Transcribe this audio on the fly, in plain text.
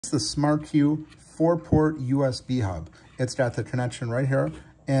It's the SmartQ 4-port USB hub. It's got the connection right here.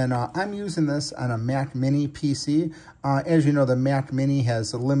 And I'm using this on a Mac Mini PC. As you know, the Mac Mini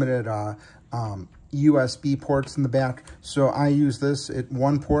has a limited USB ports in the back. So I use this.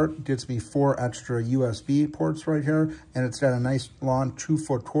 One port gets me 4 extra USB ports right here. And it's got a nice long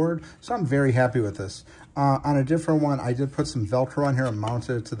 2-foot cord. So I'm very happy with this. On a different one, I did put some Velcro on here and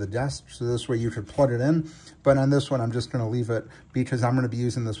mounted it to the desk. So this way you could plug it in. But on this one, I'm just going to leave it because I'm going to be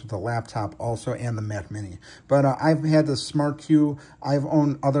using this with the laptop also and the Mac Mini. But I've had the SmartQ. I've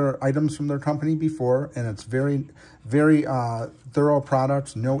owned other items from their company before, and it's very, very thorough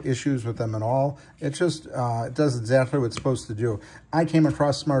products. No issues with them at all. It just it does exactly what it's supposed to do. I came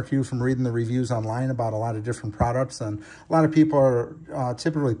across SmartQ from reading the reviews online about a lot of different products, and a lot of people are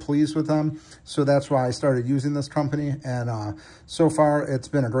typically pleased with them. So that's why I started using this company, and so far it's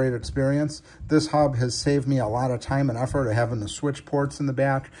been a great experience. This hub has saved me a lot of time and effort of having the switch ports in the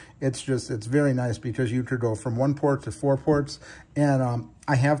back. It's very nice because you could go from 1 port to 4 ports. And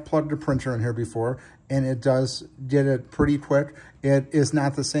I have plugged a printer in here before, and it does get it pretty quick. It is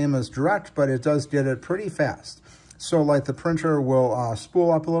not the same as direct, but it does get it pretty fast. So like the printer will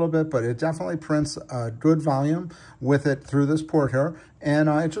spool up a little bit, but it definitely prints a good volume with it through this port here. And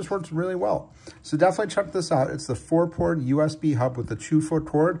it just works really well. So definitely check this out. It's the 4-port USB hub with the 2-foot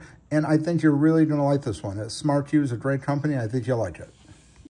cord. And I think you're really going to like this one. SmartQ is a great company. I think you'll like it.